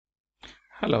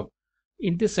Hello.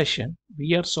 In this session,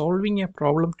 we are solving a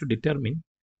problem to determine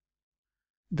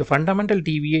the fundamental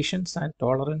deviations and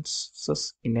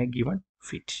tolerances in a given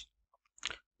fit.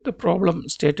 The problem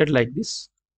stated like this.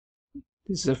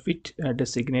 This is a fit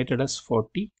designated as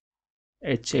 40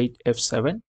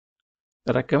 H8F7.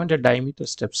 The recommended diameter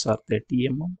steps are 30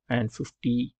 mm and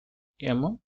 50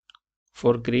 mm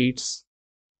for grades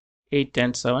 8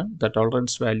 and 7. The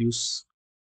tolerance values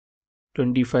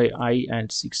 25i and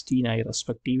 16i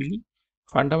respectively.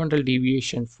 Fundamental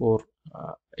deviation for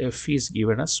f is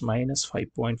given as minus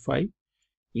 5.5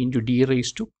 into d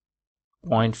raised to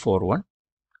 0.41.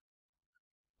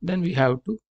 Then we have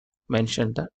to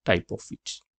mention the type of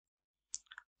fit.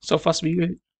 So first we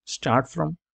will start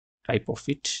from type of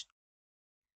fit.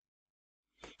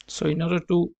 So in order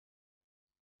to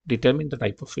determine the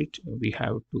type of fit, we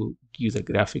have to give the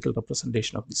graphical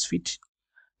representation of this fit.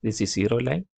 This is zero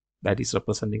line, that is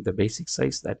representing the basic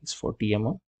size, that is 40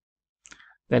 mm.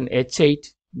 Then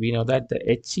H8, we know that the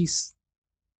H is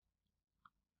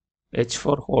H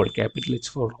for hole, capital H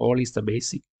for hole is the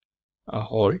basic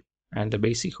hole, and the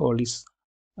basic hole is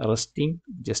resting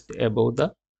just above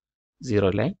the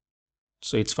zero line.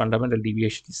 So its fundamental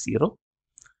deviation is 0.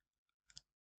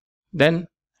 Then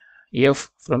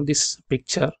F, from this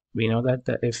picture, we know that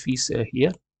the F is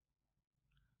here.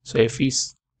 So F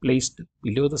is placed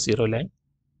below the zero line.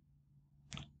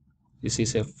 This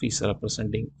is F is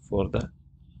representing for the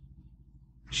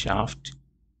shaft.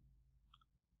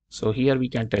 So here we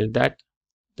can tell that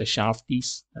the shaft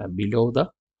is below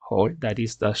the hole, that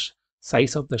is the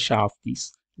size of the shaft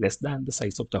is less than the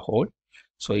size of the hole.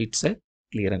 So it's a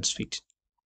clearance fit.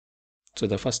 So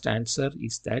the first answer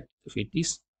is that fit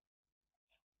is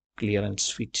clearance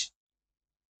fit.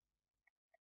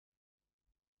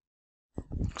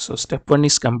 So step 1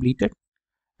 is completed,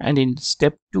 and in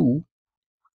step 2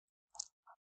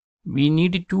 we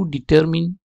need to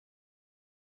determine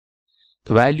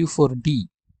the value for D.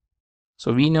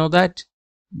 So we know that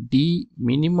D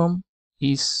minimum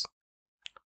is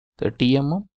 30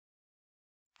 mm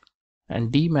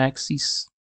and D max is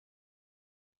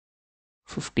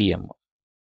 50 mm.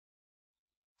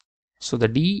 So the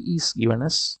D is given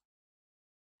as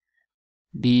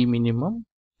D minimum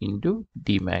into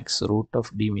D max, root of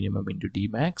D minimum into D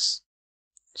max.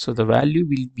 So the value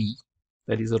will be,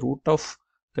 that is the root of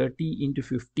 30 into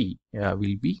 50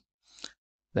 will be,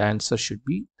 the answer should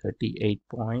be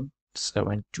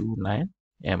 38.729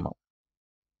 mm.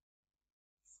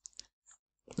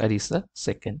 That is the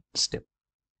second step.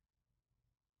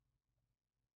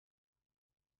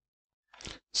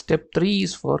 Step 3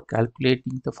 is for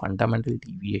calculating the fundamental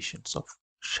deviations of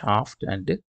shaft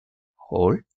and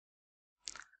hole.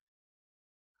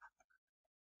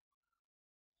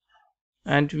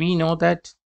 And we know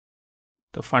that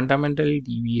the fundamental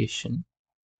deviation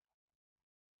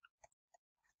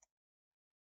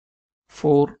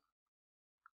for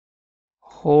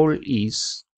hole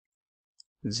is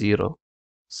 0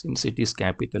 since it is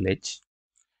capital H,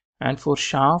 and for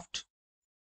shaft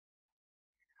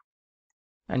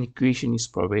an equation is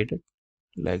provided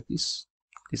like this.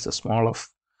 This is a small of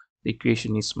the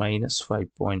equation is minus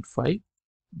 5.5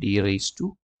 d raised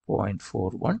to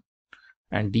 0.41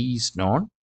 and d is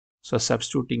known. So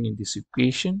substituting in this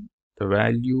equation, the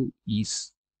value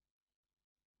is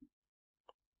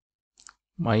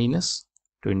minus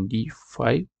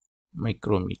 25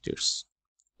 micrometers.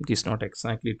 It is not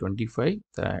exactly 25,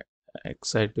 the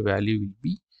exact value will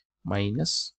be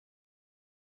minus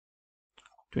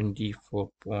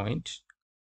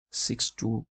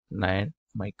 24.629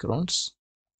 microns,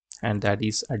 and that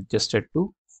is adjusted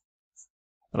to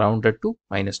rounded to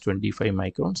minus 25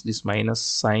 microns. This minus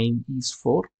sign is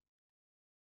for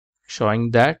showing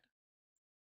that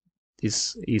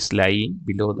this is lying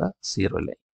below the zero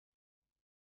line.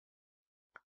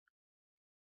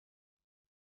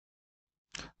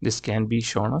 This can be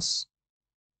shown as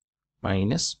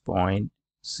minus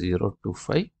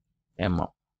 0.025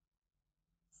 mm.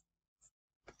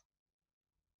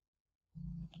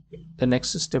 The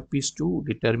next step is to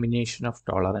determination of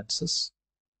tolerances.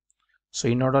 So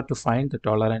in order to find the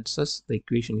tolerances, the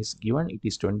equation is given. It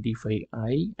is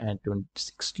 25i and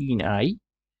 16i,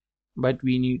 but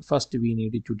we need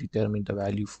to determine the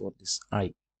value for this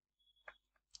I.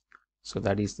 So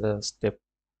that is the step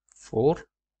 4,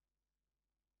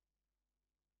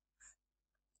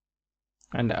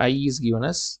 and I is given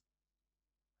as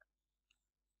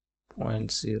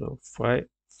 0.05,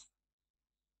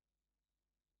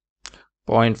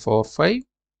 0.45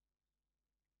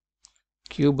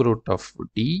 cube root of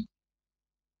D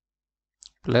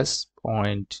plus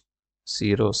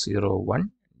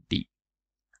 0.001 D.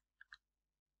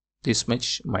 this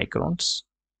much microns,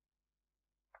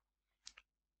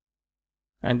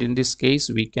 and in this case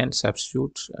we can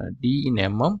substitute d in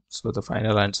mm, so the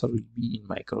final answer will be in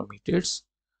micrometers.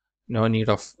 No need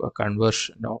of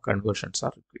conversion, no conversions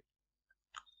are required.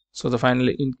 So the final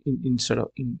instead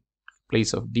of in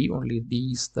place of d, only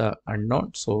d is the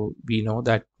unknown, so we know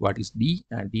that what is d,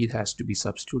 and d has to be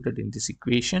substituted in this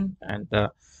equation, and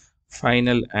the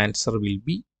final answer will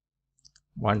be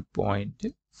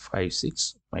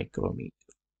 1.56 micrometer.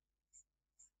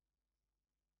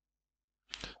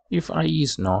 If I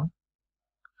is known,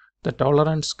 the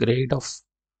tolerance grade of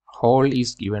hole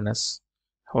is given as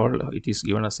it is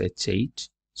given as H8.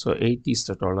 So 8 is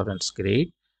the tolerance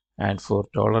grade, and for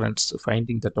tolerance,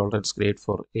 finding the tolerance grade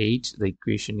for 8, the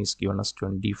equation is given as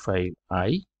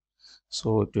 25I.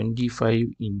 So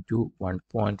 25 into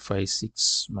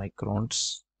 1.56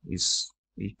 microns is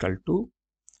equal to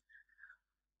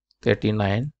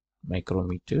 39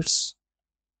 micrometers.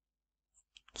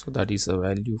 So that is a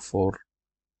value for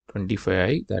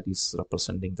 25I, that is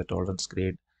representing the tolerance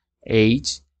grade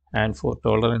H, and for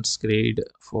tolerance grade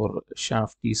for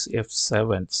shaft is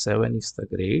F7. 7 is the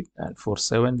grade, and for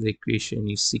 7 the equation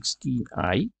is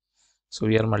 16I. So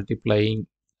we are multiplying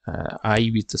I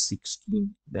with the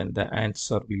 16, then the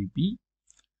answer will be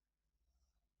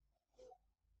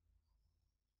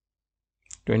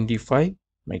 25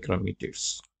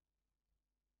 micrometers.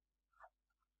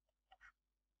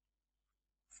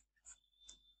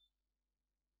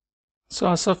 So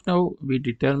as of now, we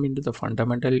determined the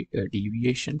fundamental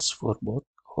deviations for both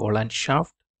hole and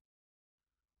shaft,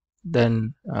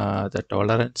 then the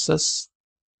tolerances,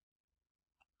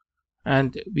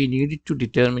 and we needed to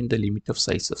determine the limit of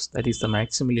sizes, that is the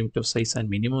maximum limit of size and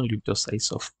minimum limit of size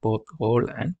of both hole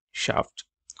and shaft.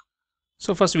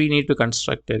 So first we need to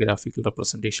construct a graphical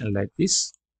representation like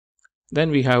this.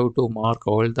 Then we have to mark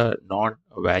all the non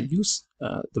values.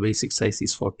 The basic size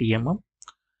is 40 mm.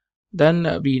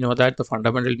 Then we know that the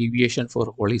fundamental deviation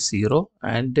for hole is 0,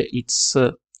 and its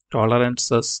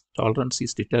tolerance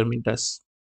is determined as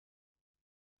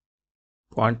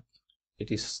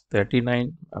it is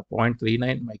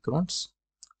 39.39 microns.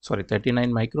 Sorry,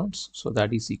 39 microns. So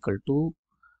that is equal to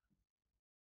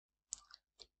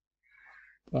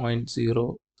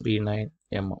 0.039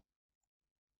 mm.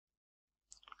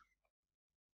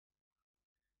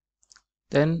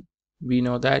 Then we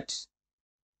know that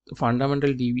the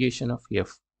fundamental deviation of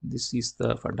f, this is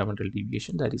the fundamental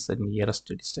deviation, that is the nearest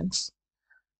distance.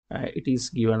 It is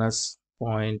given as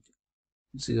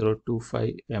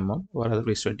 0.025 mm, or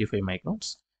otherwise 25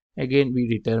 microns. Again we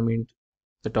determined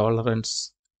the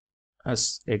tolerance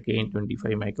as again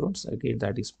 25 microns, again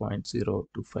that is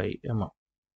 0.025 mm.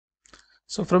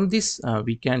 So from this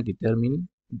we can determine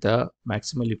the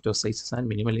maximal limit of sizes and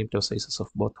minimal limit of sizes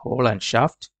of both hole and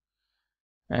shaft,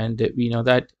 and we know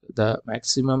that the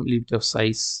maximum limit of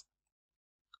size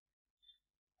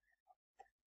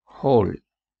hole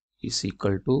is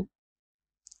equal to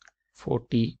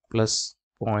 40 plus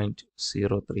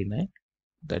 0.039,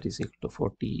 that is equal to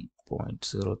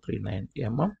 40.039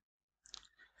 mm,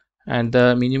 and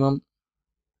the minimum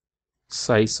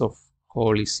size of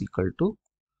hole is equal to,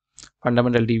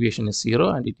 fundamental deviation is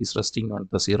 0 and it is resting on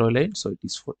the 0 line, so it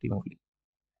is 40 only.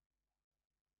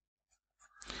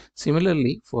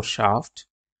 Similarly for shaft,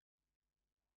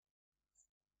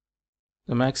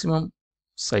 the maximum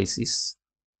size is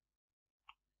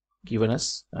given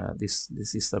as this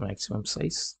is the maximum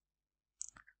size,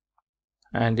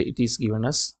 and it is given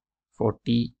as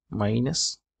 40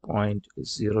 minus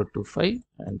 0.025,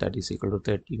 and that is equal to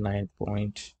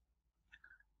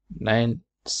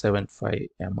 39.975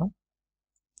 mm,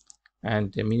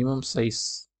 and the minimum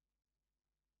size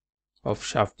of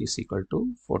shaft is equal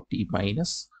to 40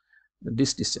 minus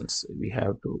this distance. We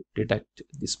have to deduct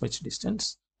this much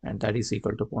distance, and that is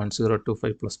equal to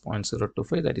 0.025 plus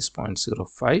 0.025, that is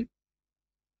 0.05,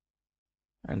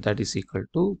 and that is equal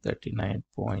to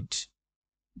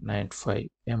 39.95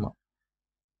 mm.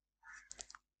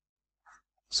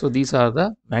 So these are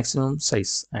the maximum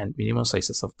size and minimum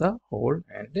sizes of the hole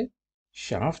and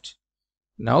shaft.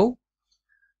 Now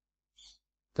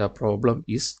the problem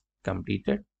is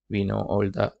completed. We know all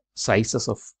the sizes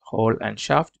of hole and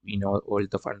shaft, we know all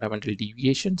the fundamental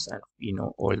deviations, and we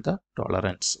know all the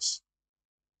tolerances.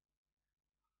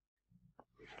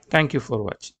 Thank you for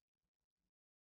watching.